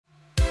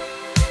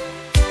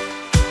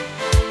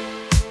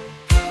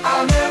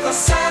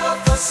settle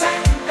for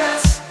second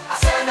best. I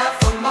stand out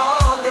from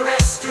all the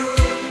rest too.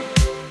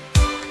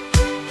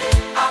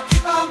 I'll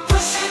keep on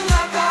pushing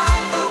like I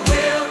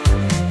will.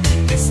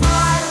 It's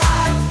my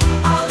life,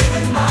 I'll live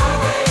it my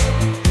way.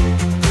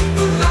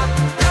 Good luck,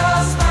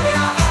 girls, buddy,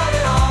 I'll have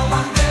it all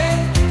one day.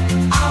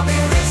 I'll be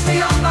rich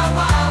beyond my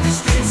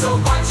wildest dreams, so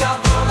watch out,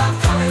 girl, I'm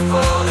coming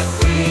for the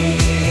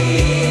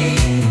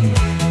queen.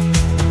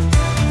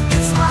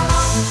 It's my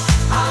life,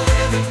 I'll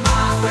live it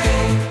my way.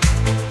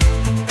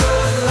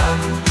 Good luck,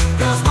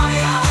 girls, money,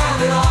 I'll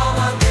have it all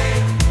one day.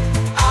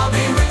 I'll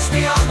be rich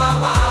beyond my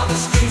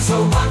wildest dreams, so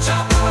watch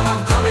out, girl,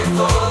 I'm coming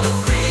for the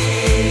queen.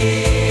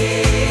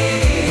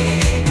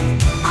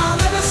 I'll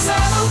never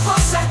settle for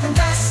second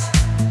best.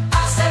 I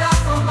set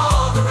out from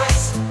all the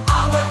rest.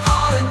 I'll work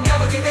hard and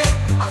never give in.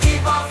 I'll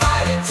keep on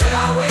fighting till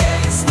I win.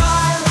 It's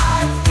my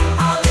life,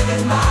 I'll live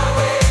it my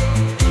way.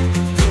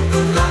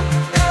 Good luck,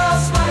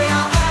 girls, money,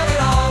 I'll have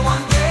it all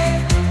one day.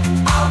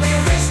 I'll be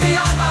rich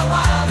beyond my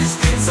wildest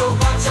dreams, so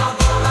watch out,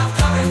 girl, I'm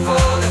coming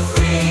for the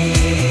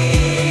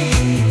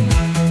queen.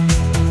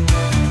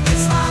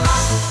 It's my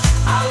life,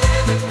 I'll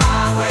live it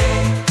my way.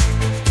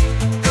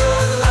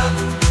 Good luck,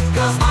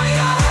 girls, money,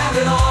 I'll have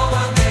it all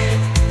one day.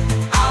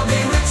 I'll be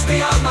rich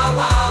beyond my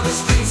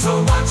wildest dreams, so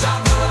watch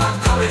out, girl, I'm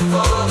coming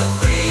for the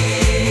queen.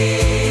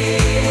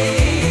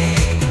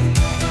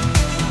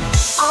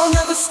 I'll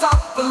never stop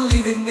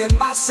believing in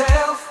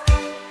myself.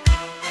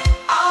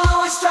 I'll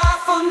always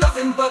strive for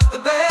nothing but the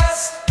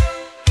best.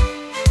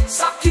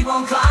 So I'll keep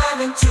on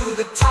climbing to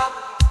the top.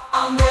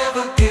 I'll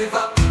never give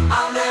up,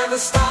 I'll never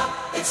stop.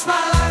 It's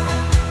my life,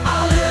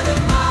 I'll live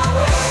it my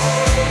way.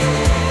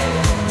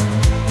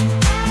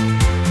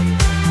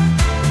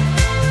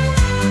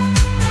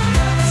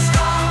 Never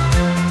stop.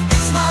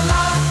 It's my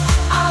life,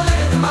 I'll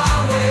live it my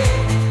way.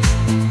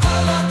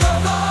 Good luck, I'm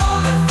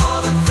falling for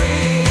the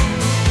queen.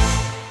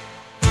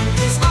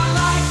 It's my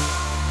life,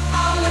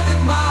 I'll live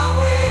it my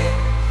way.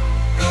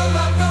 Good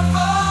luck, I'm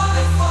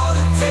falling for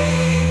the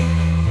queen.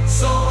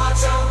 So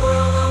watch out,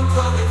 world, I'm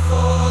coming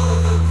for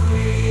the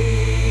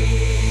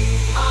queen.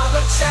 I'm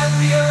a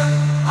champion,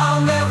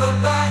 I'll never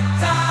back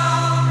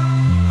down.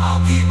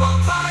 I'll keep on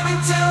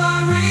climbing till I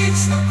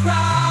reach the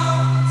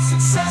crown.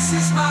 Success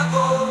is my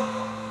goal,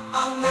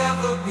 I'll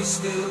never be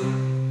still.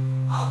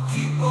 I'll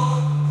keep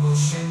on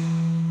pushing,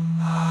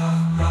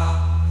 I'm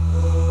proud.